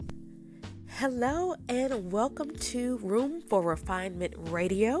Hello and welcome to Room for Refinement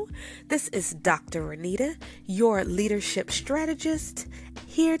Radio. This is Dr. Renita, your leadership strategist,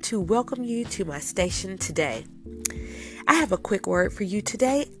 here to welcome you to my station today. I have a quick word for you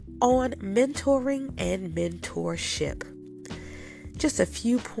today on mentoring and mentorship. Just a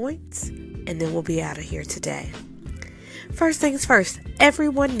few points and then we'll be out of here today. First things first,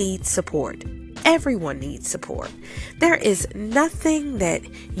 everyone needs support. Everyone needs support. There is nothing that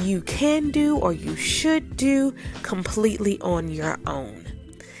you can do or you should do completely on your own.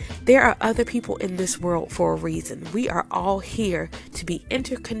 There are other people in this world for a reason. We are all here to be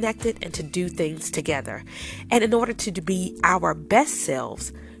interconnected and to do things together. And in order to be our best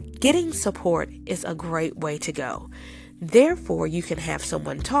selves, getting support is a great way to go. Therefore, you can have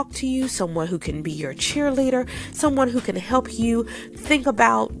someone talk to you, someone who can be your cheerleader, someone who can help you think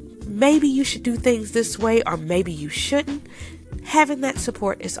about maybe you should do things this way or maybe you shouldn't. Having that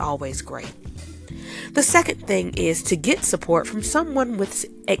support is always great. The second thing is to get support from someone with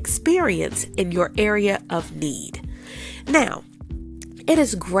experience in your area of need. Now, it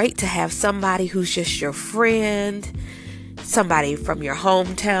is great to have somebody who's just your friend, somebody from your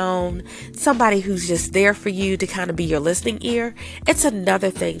hometown, somebody who's just there for you to kind of be your listening ear. It's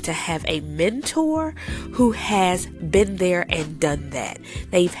another thing to have a mentor who has been there and done that.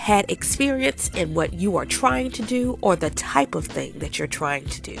 They've had experience in what you are trying to do or the type of thing that you're trying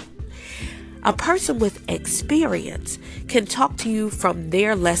to do. A person with experience can talk to you from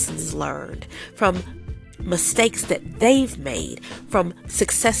their lessons learned, from mistakes that they've made, from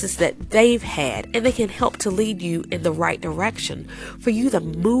successes that they've had, and they can help to lead you in the right direction for you to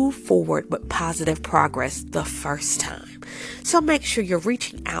move forward with positive progress the first time. So make sure you're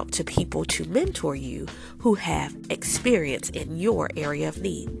reaching out to people to mentor you who have experience in your area of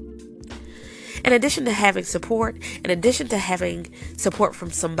need. In addition to having support,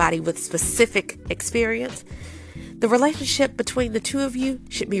 from somebody with specific experience, the relationship between the two of you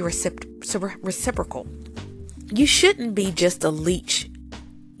should be reciprocal. You shouldn't be just a leech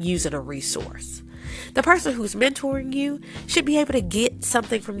using a resource. The person who's mentoring you should be able to get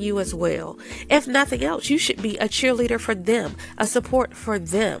something from you as well. If nothing else, you should be a cheerleader for them, a support for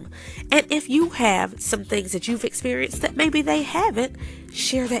them. And if you have some things that you've experienced that maybe they haven't,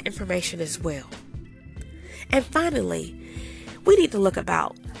 share that information as well. And finally, we need to look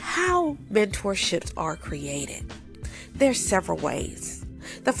about how mentorships are created. There's several ways.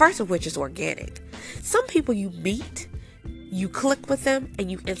 The first of which is organic. Some people you meet, you click with them,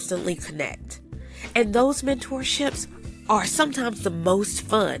 and you instantly connect. And those mentorships are sometimes the most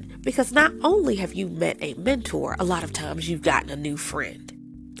fun because not only have you met a mentor, a lot of times you've gotten a new friend.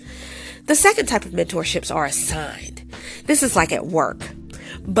 The second type of mentorships are assigned. This is like at work.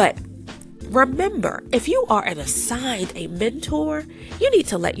 But remember, if you are assigned a mentor, you need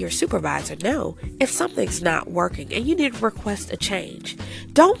to let your supervisor know if something's not working and you need to request a change.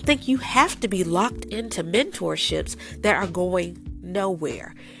 Don't think you have to be locked into mentorships that are going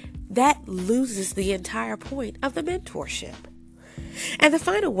nowhere. That loses the entire point of the mentorship. And the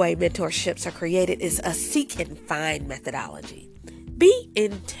final way mentorships are created is a seek and find methodology. Be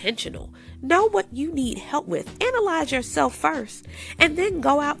intentional. Know what you need help with. Analyze yourself first, and then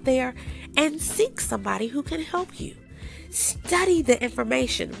go out there and seek somebody who can help you. Study the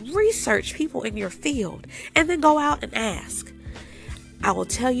information, research people in your field, and then go out and ask. I will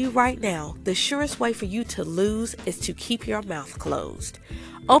tell you right now, the surest way for you to lose is to keep your mouth closed.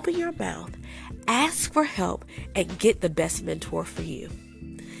 Open your mouth, ask for help, and get the best mentor for you.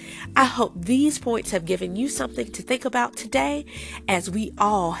 I hope these points have given you something to think about today, as we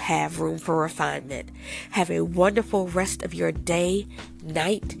all have room for refinement. Have a wonderful rest of your day,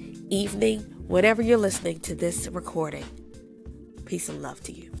 night, evening, whenever you're listening to this recording. Peace and love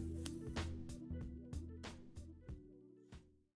to you.